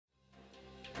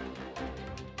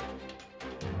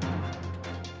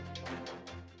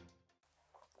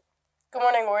Good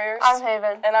morning, Warriors. I'm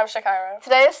Haven. And I'm Shakira.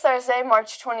 Today is Thursday,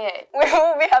 March 28th. We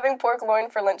will be having pork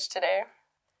loin for lunch today.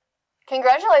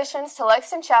 Congratulations to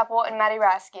Lexington Chapel and Maddie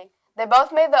Rasky. They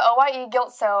both made the OIE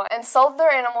gilt sale and sold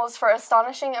their animals for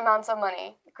astonishing amounts of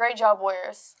money. Great job,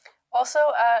 Warriors. Also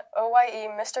at OIE,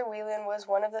 Mr. Whelan was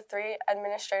one of the 3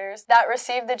 administrators that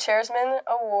received the Chairman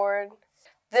Award.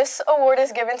 This award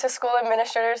is given to school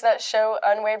administrators that show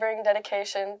unwavering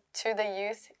dedication to the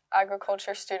youth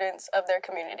agriculture students of their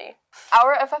community.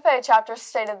 Our FFA chapter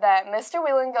stated that Mr.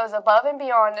 Whelan goes above and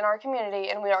beyond in our community,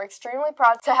 and we are extremely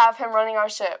proud to have him running our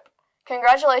ship.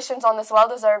 Congratulations on this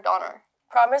well-deserved honor.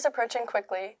 Prom is approaching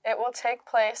quickly. It will take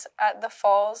place at the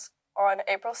Falls on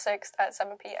April 6th at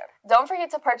 7 p.m. Don't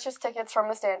forget to purchase tickets from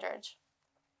Miss Dandridge.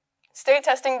 State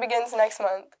testing begins next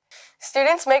month.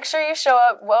 Students, make sure you show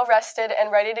up well-rested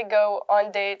and ready to go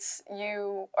on dates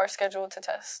you are scheduled to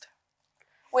test.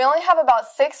 We only have about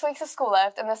 6 weeks of school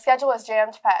left, and the schedule is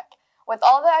jammed-packed. With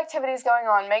all the activities going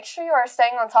on, make sure you are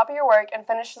staying on top of your work and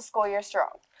finish the school year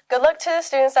strong. Good luck to the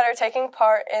students that are taking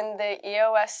part in the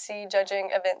EOSC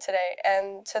judging event today,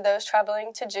 and to those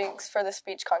traveling to Jinx for the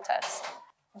speech contest.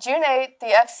 June 8th, the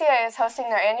FCA is hosting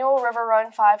their annual River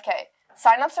Run 5K.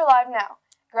 Sign-ups are live now.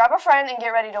 Grab a friend and get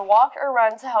ready to walk or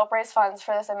run to help raise funds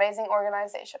for this amazing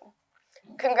organization.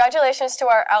 Congratulations to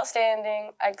our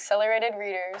outstanding accelerated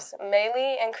readers.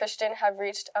 Maylee and Christian have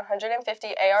reached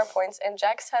 150 AR points, and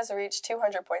Jax has reached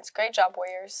 200 points. Great job,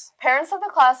 Warriors. Parents of the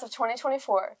class of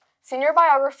 2024, senior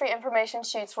biography information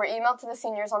sheets were emailed to the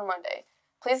seniors on Monday.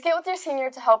 Please get with your senior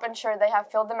to help ensure they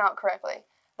have filled them out correctly.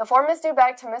 The form is due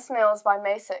back to Miss Mills by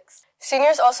May 6th.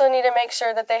 Seniors also need to make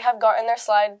sure that they have gotten their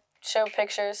slideshow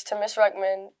pictures to Miss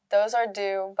Ruckman. Those are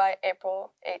due by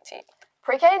April 18th.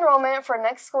 Pre-K enrollment for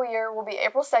next school year will be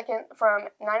April 2nd from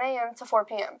 9 a.m. to 4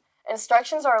 p.m.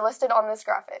 Instructions are listed on this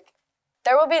graphic.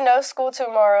 There will be no school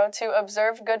tomorrow to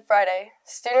observe Good Friday.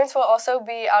 Students will also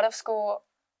be out of school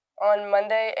on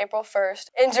Monday, April 1st.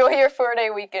 Enjoy your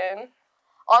 4-day weekend.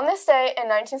 On this day in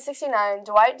 1969,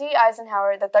 Dwight D.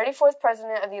 Eisenhower, the 34th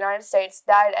President of the United States,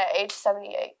 died at age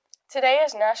 78. Today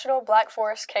is National Black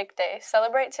Forest Cake Day.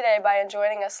 Celebrate today by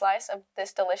enjoying a slice of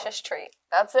this delicious treat.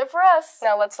 That's it for us.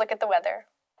 Now let's look at the weather.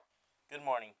 Good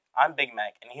morning. I'm Big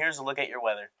Mac, and here's a look at your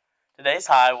weather. Today's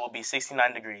high will be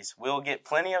 69 degrees. We will get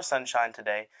plenty of sunshine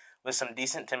today with some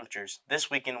decent temperatures.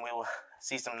 This weekend we will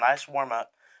see some nice warm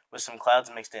up with some clouds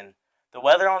mixed in. The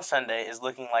weather on Sunday is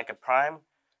looking like a prime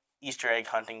Easter egg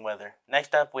hunting weather.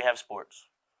 Next up, we have sports.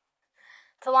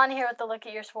 Talani here with a look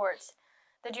at your sports.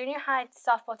 The junior high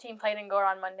softball team played in Gore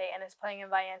on Monday and is playing in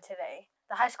Vian today.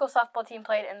 The high school softball team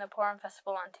played in the Prom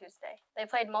Festival on Tuesday. They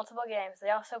played multiple games.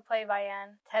 They also play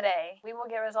Vian today. We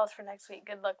will get results for next week.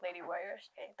 Good luck, Lady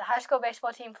Warriors. Okay. The high school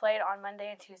baseball team played on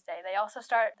Monday and Tuesday. They also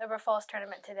start the River Falls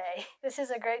tournament today. This is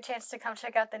a great chance to come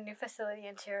check out the new facility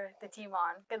and cheer the team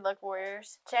on. Good luck,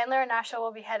 Warriors. Chandler and Nashville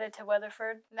will be headed to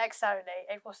Weatherford next Saturday,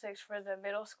 April 6th, for the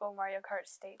middle school Mario Kart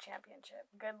State Championship.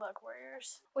 Good luck,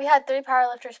 Warriors. We had 3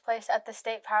 powerlifters place at the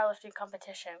state powerlifting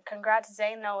competition. Congrats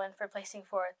Zane Nolan for placing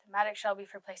 4th, Maddox Shelby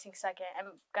for placing 2nd, and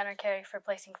Gunnar Carey for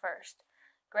placing 1st.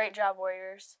 Great job,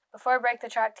 Warriors. Before break, the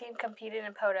track team competed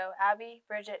in Poto. Abby,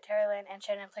 Bridget, Terrylyn, and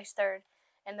Shannon placed 3rd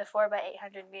in the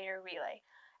 4x800 meter relay.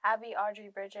 Abby, Audrey,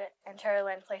 Bridget, and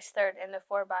Terrylyn placed 3rd in the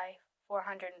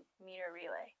 4x400 meter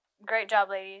relay. Great job,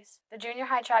 ladies. The junior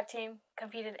high track team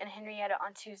competed in Henrietta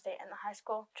on Tuesday, and the high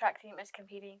school track team is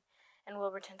competing in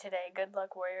Wilburton today. Good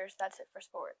luck, Warriors. That's it for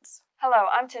sports. Hello,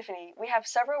 I'm Tiffany. We have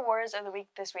several Warriors of the Week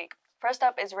this week. First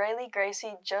up is Rayleigh,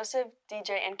 Gracie, Joseph,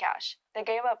 DJ, and Cash. They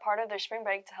gave up part of their spring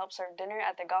break to help serve dinner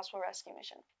at the Gospel Rescue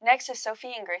Mission. Next is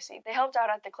Sophie and Gracie. They helped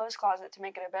out at the clothes closet to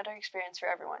make it a better experience for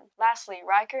everyone. Lastly,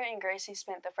 Riker and Gracie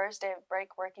spent the first day of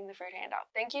break working the food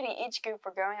handout. Thank you to each group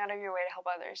for going out of your way to help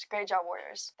others. Great job,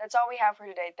 Warriors. That's all we have for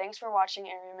today. Thanks for watching,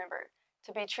 and remember,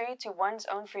 to be true to one's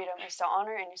own freedom is to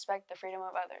honor and respect the freedom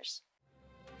of others.